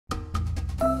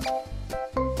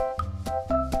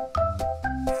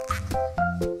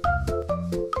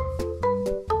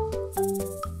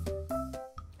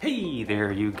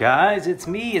there, you guys. It's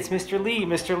me, it's Mr. Lee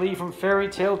from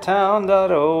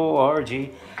fairytaletown.org.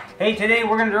 Hey, today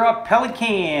we're going to draw a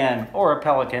pelican, or a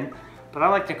pelican, but I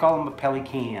like to call him a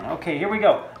pelican. Okay, here we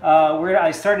go.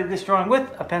 I started this drawing with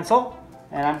a pencil,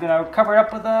 and I'm going to cover it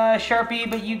up with a Sharpie,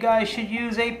 but you guys should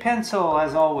use a pencil,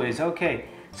 as always. Okay,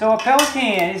 so a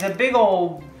pelican is a big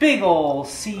old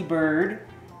seabird,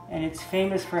 and it's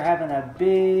famous for having a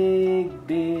big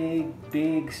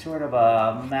sort of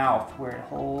a mouth where it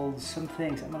holds some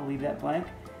things. I'm going to leave that blank.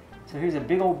 So here's a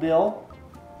big old bill.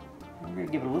 We're going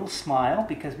to give it a little smile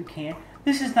because we can.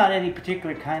 This is not any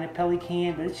particular kind of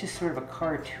pelican, but it's just sort of a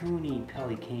cartoony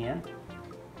pelican.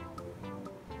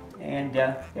 And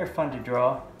they're fun to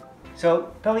draw.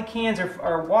 So pelicans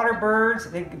are water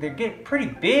birds. They get pretty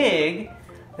big.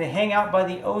 They hang out by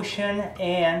the ocean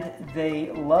and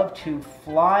they love to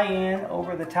fly in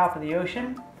over the top of the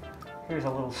ocean. Here's a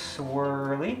little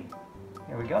swirly.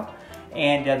 There we go.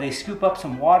 And they scoop up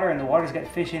some water, and the water's got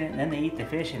fish in it, and then they eat the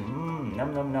fish, and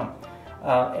num num num.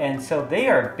 And so they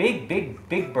are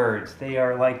big birds. They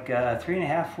are like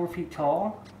 3.5, 4 feet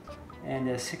tall and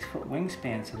a 6-foot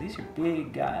wingspan. So these are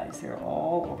big guys. They're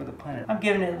all over the planet. I'm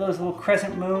giving it those little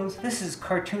crescent moons. This is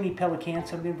cartoony pelican,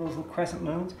 so I'm giving those little crescent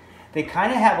moons. They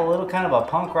kind of have a little kind of a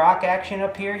punk rock action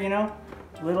up here, you know,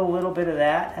 little bit of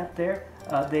that up there.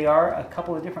 They are a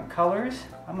couple of different colors.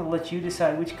 I'm going to let you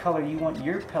decide which color you want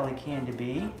your pelican to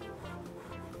be.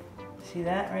 See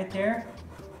that right there?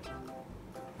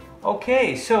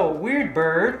 Okay, so weird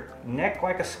bird, neck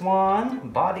like a swan,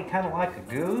 body kind of like a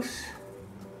goose,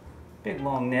 big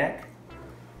long neck,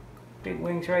 big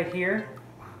wings right here.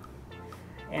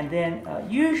 And then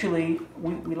usually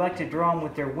we like to draw them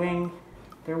with their wing.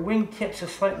 Their wing tips a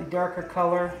slightly darker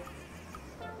color.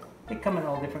 They come in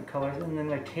all different colors, and then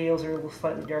their tails are a little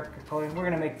slightly darker color. And we're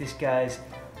going to make this guy's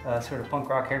sort of punk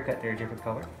rock haircut there a different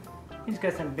color. He's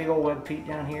got some big old web feet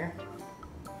down here.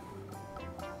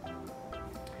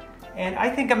 And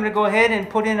I think I'm going to go ahead and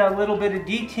put in a little bit of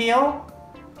detail.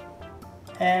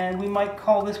 And we might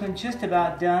call this one just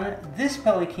about done. This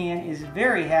pelican is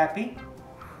very happy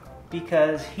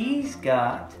because he's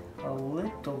got a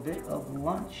little bit of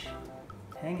lunch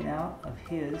hanging out of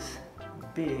his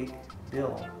big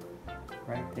bill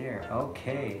right there.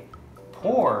 Okay,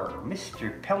 poor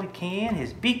Mr. Pelican,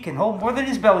 his beak can hold more than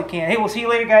his belly can. Hey, we'll see you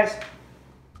later, guys.